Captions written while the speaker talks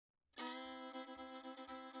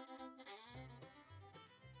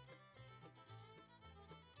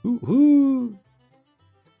Woohoo!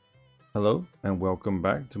 Hello and welcome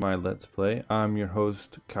back to my Let's Play. I'm your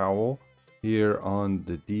host Kowll here on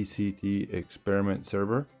the DCT experiment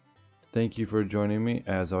server. Thank you for joining me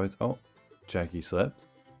as always. Oh, Jackie slept.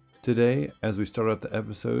 Today, as we start out the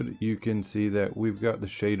episode, you can see that we've got the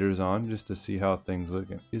shaders on just to see how things look.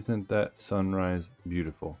 Isn't that sunrise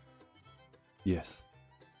beautiful? Yes,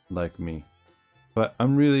 like me. But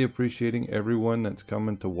I'm really appreciating everyone that's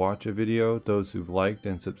coming to watch a video, those who've liked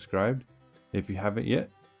and subscribed. If you haven't yet,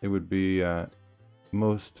 it would be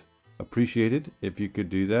most appreciated if you could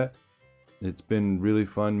do that. It's been really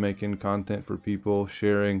fun making content for people,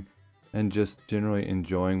 sharing, and just generally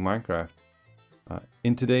enjoying Minecraft.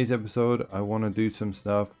 In today's episode, I want to do some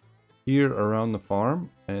stuff here around the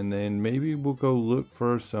farm, and then maybe we'll go look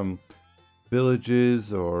for some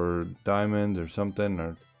villages or diamonds or something,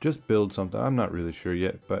 or just build something. I'm not really sure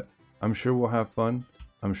yet, but I'm sure we'll have fun.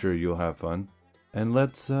 I'm sure you'll have fun. And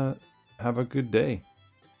let's have a good day.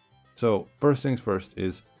 So first things first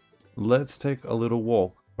is let's take a little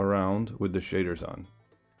walk around with the shaders on.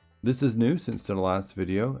 This is new since the last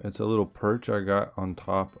video. It's a little perch I got on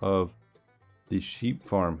top of the sheep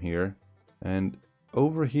farm here. And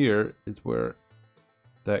over here is where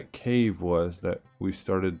that cave was that we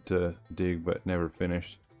started to dig but never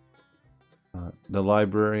finished. The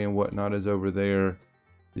library and whatnot is over there.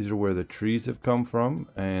 These are where the trees have come from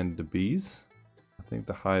and the bees. I think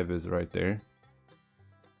the hive is right there.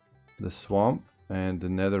 The swamp and the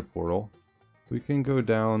nether portal. We can go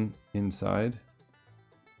down inside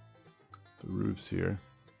the roofs here.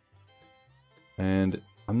 And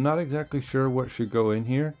I'm not exactly sure what should go in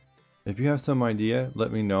here. If you have some idea,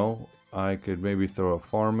 let me know. I could maybe throw a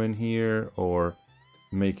farm in here or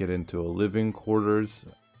make it into a living quarters.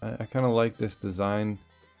 I kind of like this design.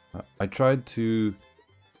 I tried to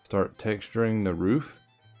start texturing the roof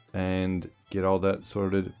and get all that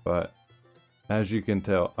sorted, but as you can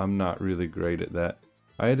tell, I'm not really great at that.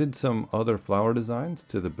 I added some other flower designs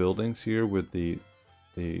to the buildings here with the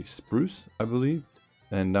spruce, I believe,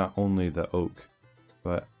 and not only the oak.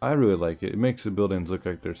 But I really like it. It makes the buildings look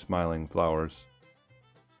like they're smiling flowers.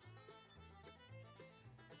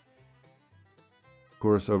 Of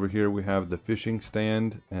course, over here we have the fishing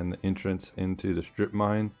stand and the entrance into the strip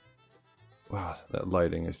mine. Wow, that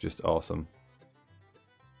lighting is just awesome.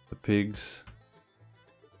 The pigs.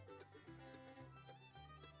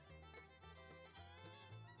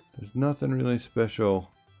 There's nothing really special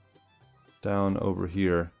down over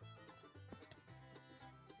here.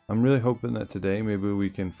 I'm really hoping that today maybe we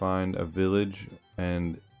can find a village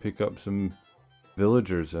and pick up some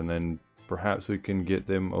villagers, and then perhaps we can get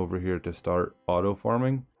them over here to start auto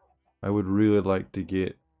farming. I would really like to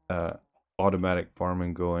get automatic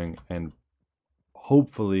farming going, and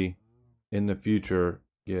hopefully in the future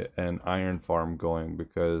get an iron farm going,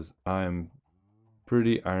 because I'm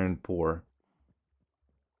pretty iron poor.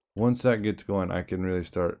 Once that gets going, I can really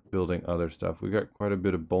start building other stuff. We got quite a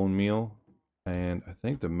bit of bone meal, and I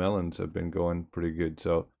think the melons have been going pretty good.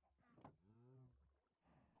 So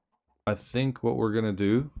I think what we're gonna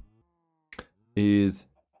do is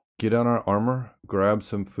get on our armor, grab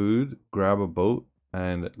some food, grab a boat,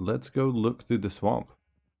 and let's go look through the swamp.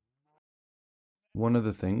 One of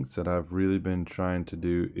the things that I've really been trying to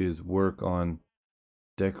do is work on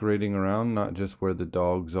decorating around, not just where the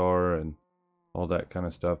dogs are and all that kind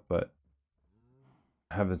of stuff, but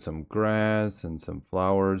having some grass and some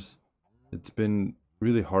flowers. It's been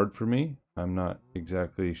really hard for me. I'm not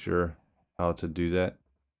exactly sure how to do that.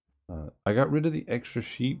 I got rid of the extra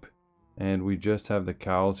sheep, and we just have the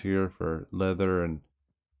cows here for leather and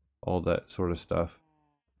all that sort of stuff.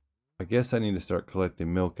 I guess I need to start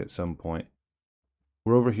collecting milk at some point.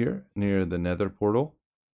 We're over here near the nether portal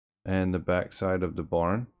and the back side of the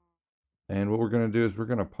barn. And what we're going to do is we're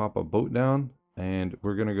going to pop a boat down and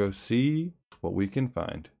we're going to go see what we can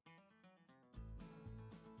find.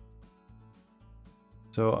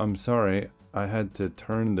 So I'm sorry, I had to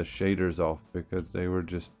turn the shaders off because they were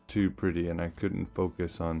just too pretty and I couldn't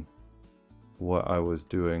focus on what I was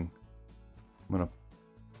doing. I'm going to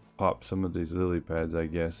pop some of these lily pads, I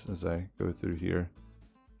guess, as I go through here.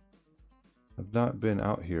 I've not been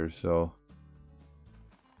out here, so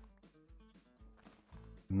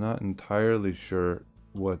I'm not entirely sure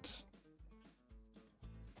what's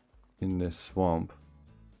in this swamp.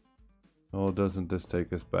 Oh, doesn't this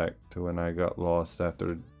take us back to when I got lost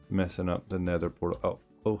after messing up the nether portal?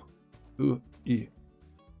 Ooh, yeah.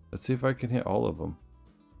 Let's see if I can hit all of them.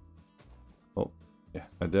 Oh, yeah,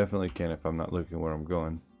 I definitely can if I'm not looking where I'm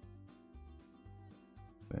going.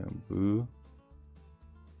 Bamboo.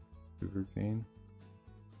 Sugarcane.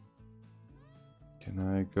 Can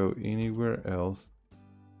I go anywhere else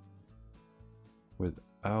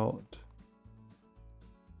without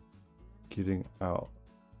getting out.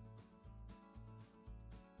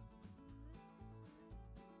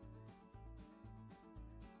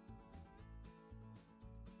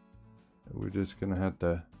 We're just gonna have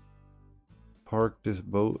to park this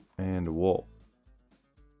boat and walk.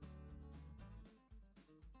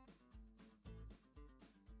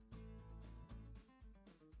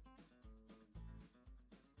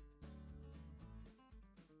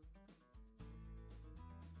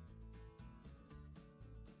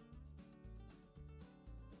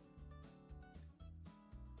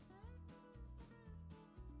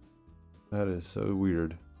 That is so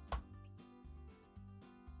weird.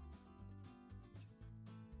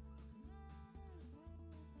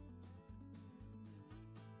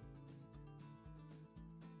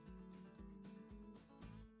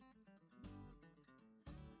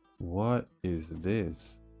 What is this?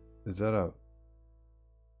 Is that a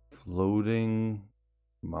floating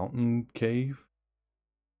mountain cave?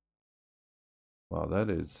 Wow, that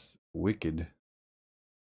is wicked.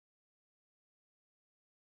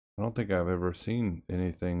 I don't think I've ever seen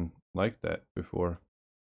anything like that before.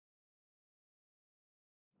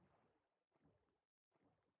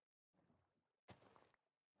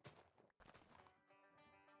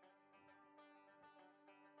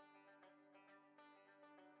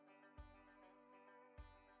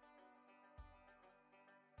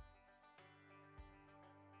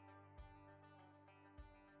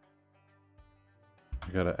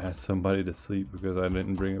 I gotta ask somebody to sleep because I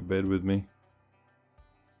didn't bring a bed with me.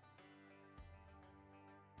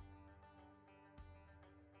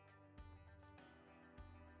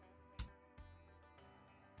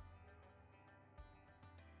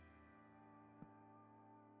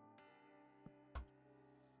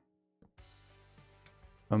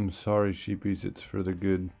 I'm sorry, sheepies, it's for the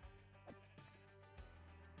good.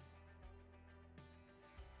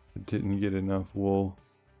 I didn't get enough wool.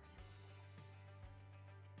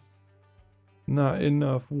 Not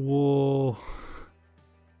enough wool.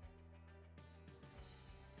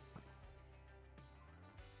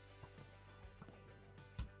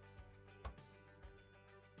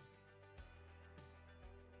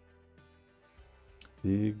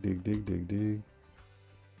 Dig, dig, dig, dig, dig.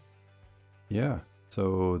 Yeah,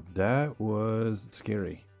 so that was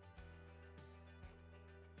scary.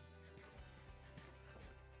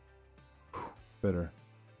 Better.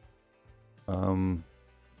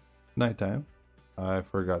 Nighttime. I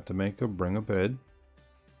forgot to bring a bed.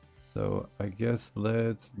 So I guess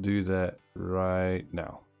let's do that right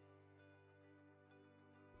now.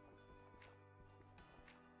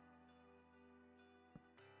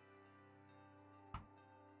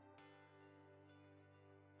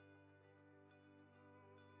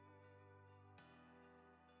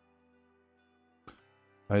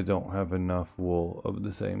 I don't have enough wool of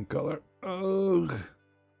the same color. Ugh.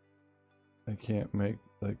 I can't make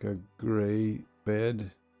like a gray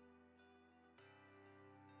bed.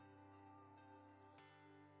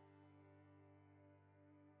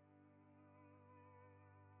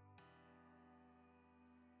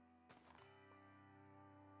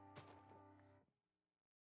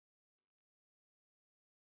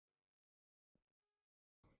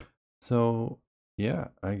 So yeah,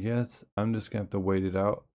 I guess I'm just gonna have to wait it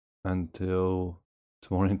out until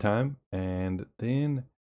it's morning time, and then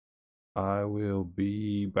I will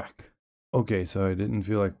be back. Okay, so I didn't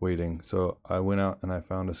feel like waiting, so I went out and I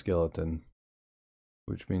found a skeleton,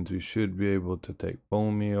 which means we should be able to take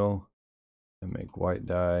bone meal and make white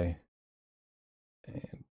dye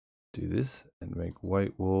and do this and make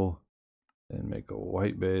white wool and make a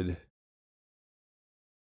white bed.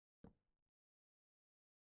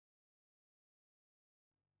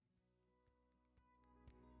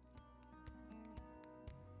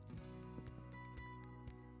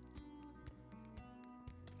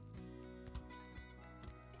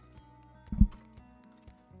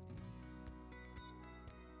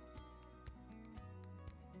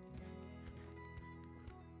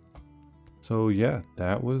 So yeah,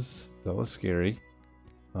 that was scary.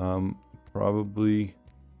 Probably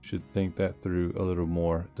should think that through a little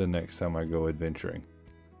more the next time I go adventuring.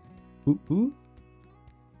 Ooh, ooh.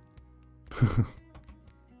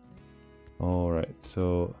 All right,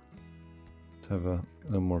 so let's have a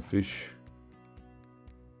little more fish.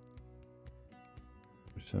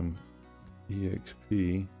 Some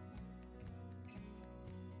EXP.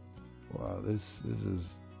 Wow, this is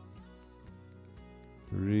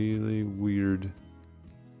really weird.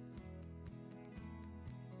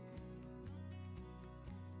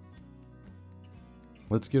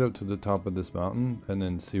 Let's get up to the top of this mountain and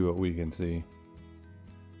then see what we can see.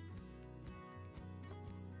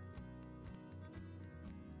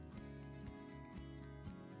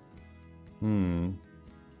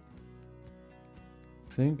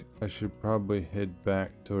 I think I should probably head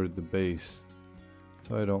back toward the base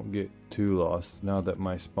so I don't get too lost now that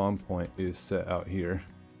my spawn point is set out here.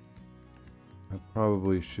 I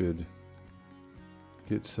probably should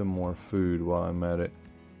get some more food while I'm at it.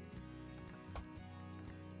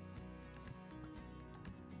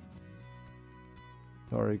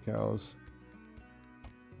 Sorry, cows.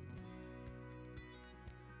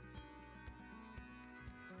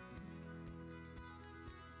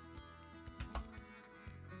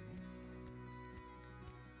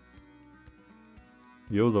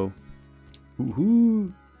 YOLO.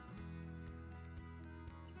 Woohoo!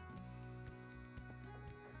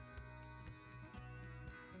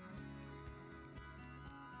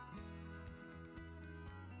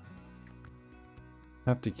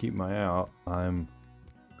 Have to keep my eye out. I'm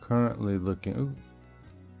currently looking. Ooh.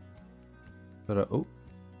 But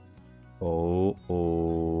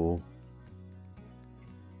oh.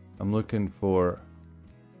 I'm looking for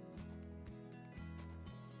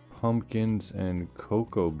pumpkins and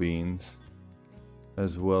cocoa beans,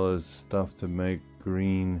 as well as stuff to make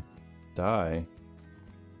green dye.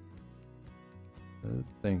 I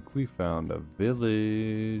think we found a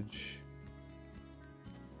village.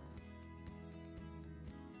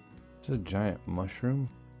 It's a giant mushroom.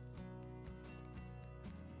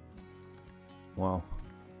 Wow.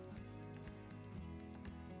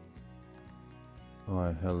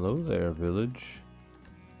 Why, hello there, village.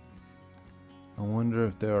 I wonder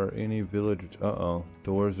if there are any villagers. Uh-oh,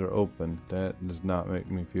 doors are open. That does not make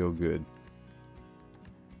me feel good.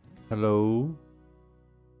 Hello?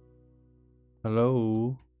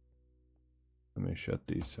 Hello? Let me shut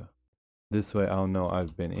these. This way I'll know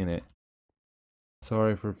I've been in it.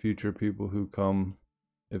 Sorry for future people who come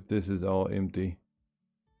if this is all empty.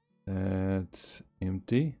 That's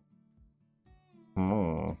empty.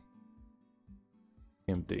 Oh.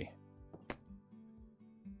 Empty.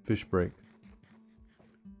 Fish break.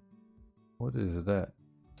 What is that?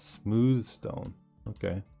 Smooth stone.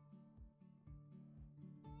 Okay.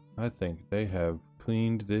 I think they have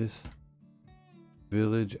cleaned this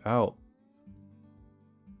village out.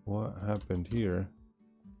 What happened here?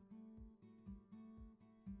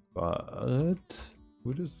 But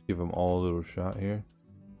we'll just give them all a little shot here.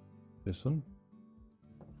 This one.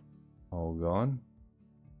 All gone.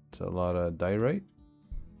 It's a lot of diorite.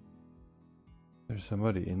 There's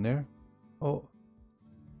somebody in there. Oh.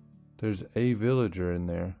 There's a villager in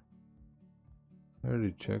there. I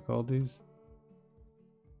already checked all these.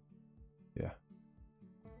 Yeah.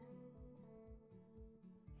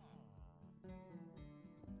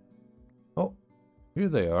 Oh, here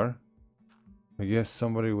they are. I guess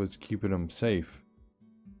somebody was keeping them safe.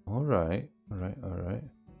 Alright, alright.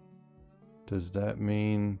 Does that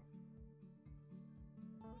mean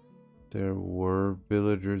there were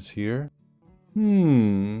villagers here?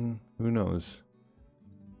 Who knows?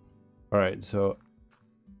 Alright, so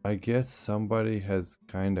I guess somebody has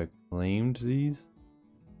kind of claimed these.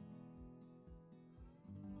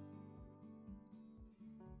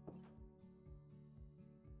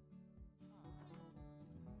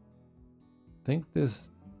 I think this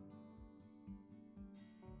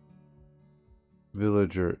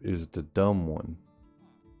villager is the dumb one.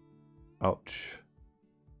 Ouch.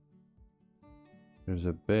 There's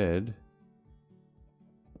a bed.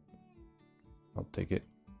 I'll take it.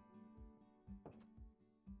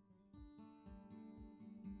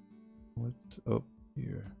 What's up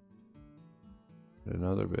here?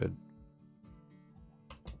 Another bed.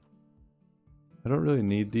 I don't really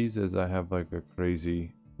need these as I have like a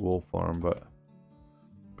crazy wool farm, but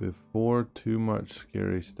before too much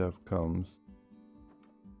scary stuff comes,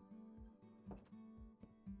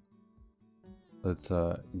 let's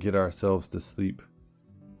get ourselves to sleep.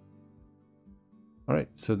 Alright,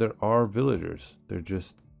 so there are villagers. They're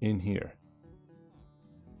just in here.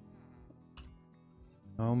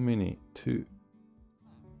 How many? 2.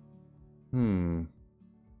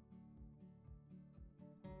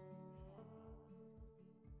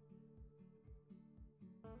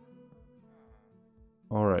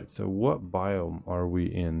 Alright, so what biome are we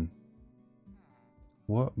in?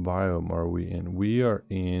 What biome are we in? We are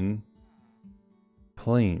in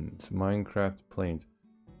plains, Minecraft plains.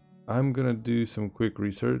 I'm gonna do some quick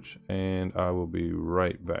research and I will be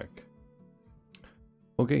right back.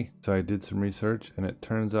 Okay, so I did some research and it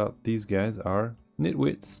turns out these guys are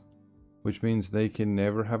nitwits, which means they can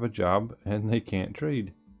never have a job and they can't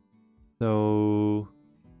trade. So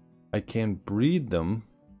I can breed them,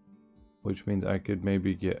 which means I could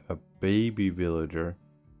maybe get a baby villager.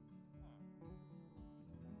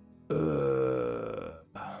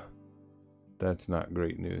 That's not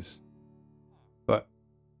great news.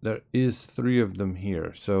 there is 3 of them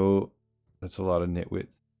here, so that's a lot of nitwits.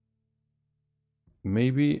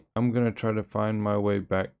 Maybe I'm gonna try to find my way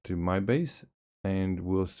back to my base, and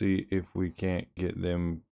we'll see if we can't get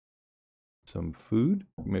them some food,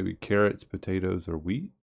 maybe carrots, potatoes, or wheat,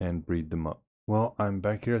 and breed them up. Well, I'm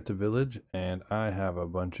back here at the village, and I have a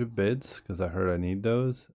bunch of beds because I heard I need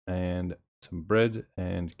those, and some bread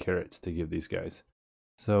and carrots to give these guys.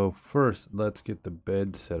 So first, let's get the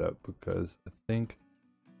bed set up because I think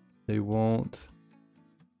they won't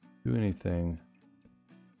do anything.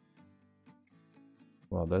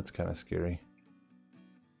 Well, that's kind of scary.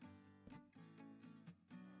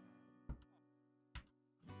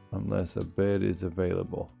 Unless a bed is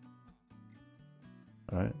available.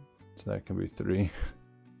 Alright, so that can be 3.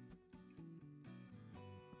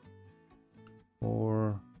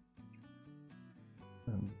 4.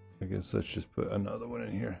 And I guess let's just put another one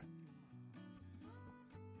in here.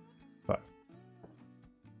 5.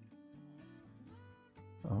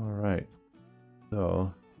 Alright,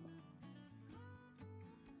 so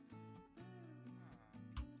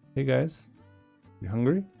hey guys, you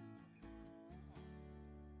hungry?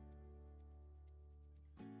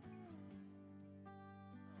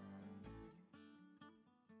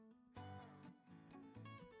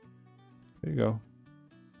 There you go.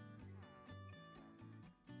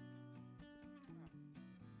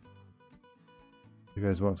 You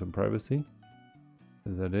guys want some privacy?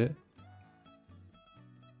 Is that it?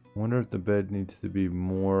 I wonder if the bed needs to be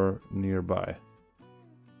more nearby.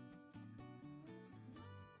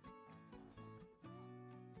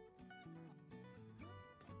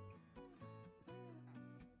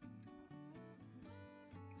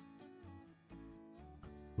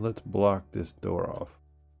 Let's block this door off.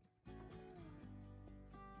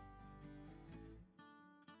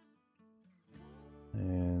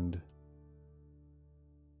 And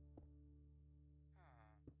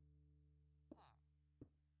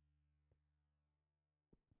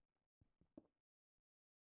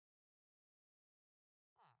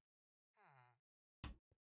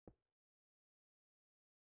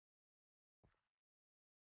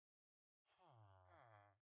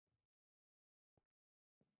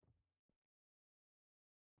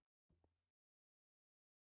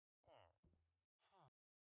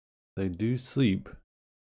they do sleep.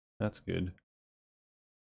 That's good.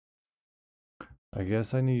 I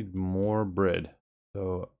guess I need more bread.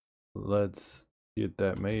 So let's get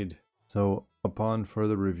that made. So upon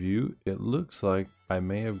further review, it looks like I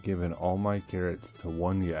may have given all my carrots to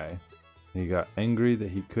one guy. He got angry that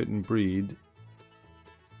he couldn't breed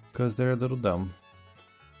because they're a little dumb.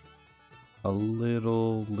 A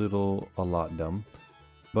lot dumb.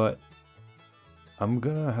 But I'm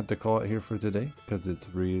gonna have to call it here for today because it's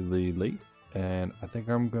really late. And I think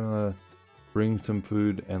I'm gonna bring some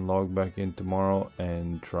food and log back in tomorrow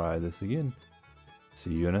and try this again.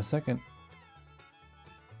 See you in a second.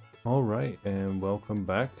 Alright, and welcome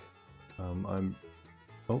back. I'm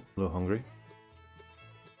a little hungry.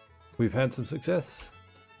 We've had some success.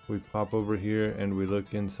 We pop over here and we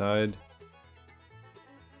look inside.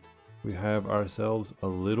 We have ourselves a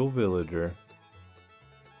little villager.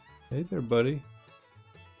 Hey there, buddy.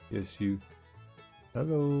 Yes, you.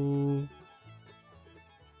 Hello.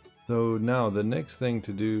 So now the next thing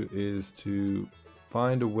to do is to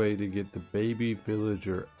find a way to get the baby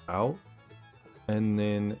villager out and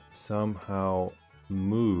then somehow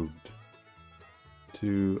moved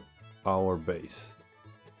to our base.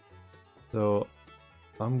 So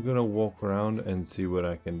I'm gonna walk around and see what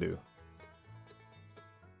I can do.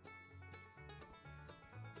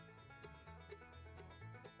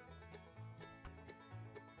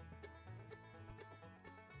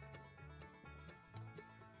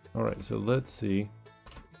 Alright, so let's see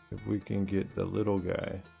if we can get the little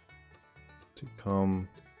guy to come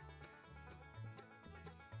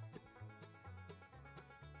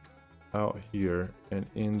out here and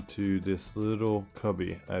into this little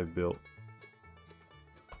cubby I've built.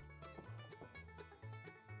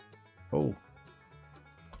 Oh,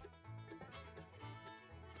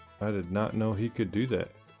 I did not know he could do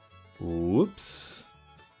that. Whoops.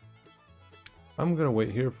 I'm gonna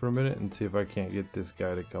wait here for a minute and see if I can't get this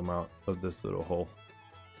guy to come out of this little hole.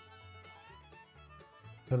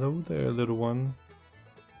 Hello there, little one.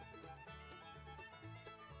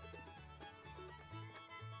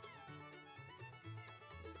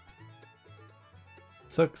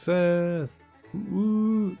 Success!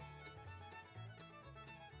 Woo!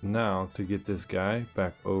 Now to get this guy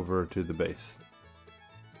back over to the base.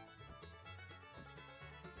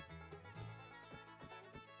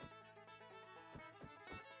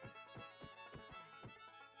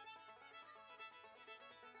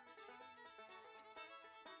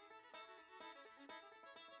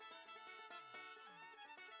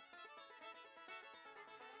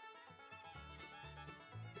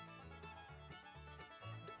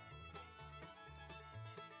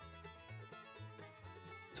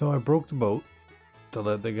 So I broke the boat to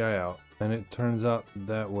let the guy out, and it turns out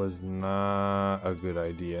that was not a good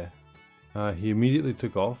idea. He immediately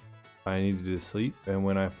took off. I needed to sleep, and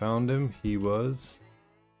when I found him, he was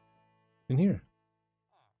in here.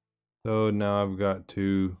 So now I've got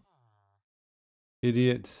 2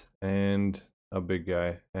 idiots and a big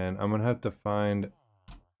guy, and I'm gonna have to find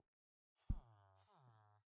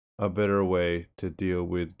a better way to deal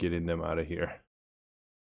with getting them out of here.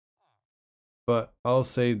 But I'll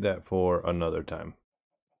save that for another time.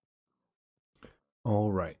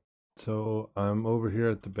 All right, so I'm over here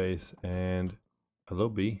at the base, and hello,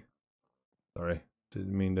 B. Sorry,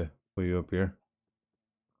 didn't mean to pull you up here.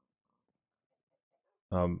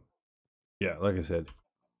 Yeah, like I said,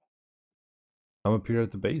 I'm up here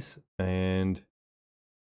at the base, and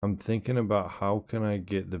I'm thinking about how can I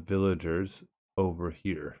get the villagers over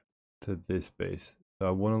here to this base. So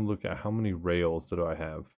I want to look at how many rails do I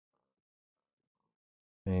have.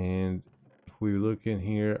 And if we look in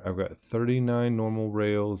here, I've got 39 normal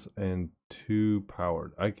rails and 2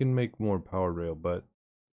 powered. I can make more powered rail, but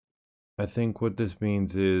I think what this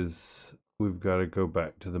means is we've got to go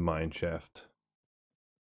back to the mine shaft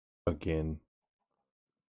again.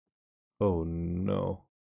 Oh no.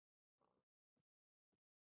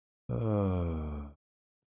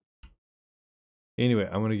 Anyway,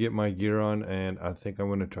 I'm going to get my gear on, and I think I'm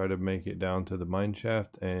going to try to make it down to the mine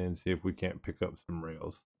shaft and see if we can't pick up some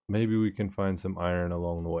rails. Maybe we can find some iron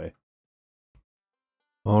along the way.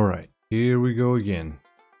 Alright, here we go again.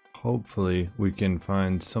 Hopefully we can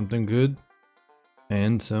find something good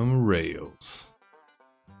and some rails.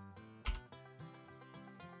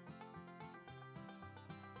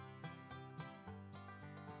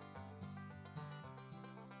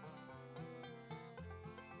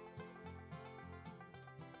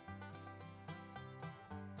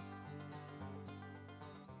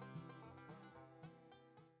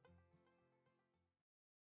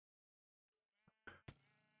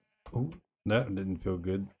 Oh, that didn't feel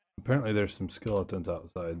good. Apparently there's some skeletons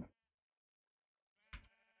outside.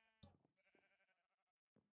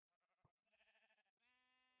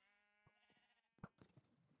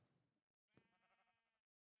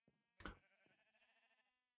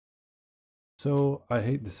 So I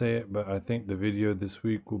hate to say it, but I think the video this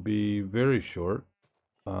week will be very short.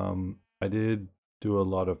 I did do a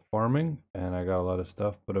lot of farming and I got a lot of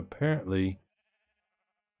stuff, but apparently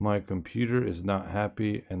my computer is not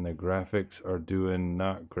happy and the graphics are doing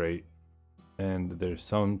not great, and there's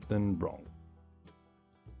something wrong.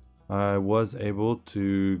 I was able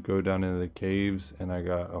to go down into the caves and I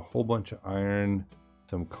got a whole bunch of iron,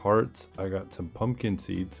 some carts, I got some pumpkin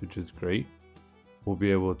seeds, which is great. We'll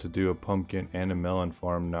be able to do a pumpkin and a melon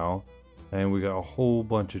farm now, and we got a whole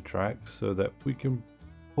bunch of tracks so that we can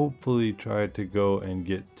hopefully try to go and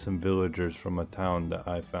get some villagers from a town that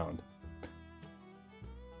I found.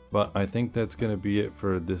 But I think that's going to be it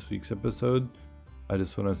for this week's episode. I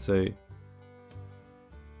just want to say,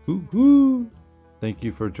 woo-hoo! Thank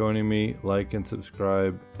you for joining me. Like and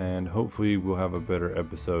subscribe, and hopefully we'll have a better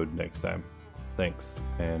episode next time. Thanks,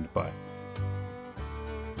 and bye.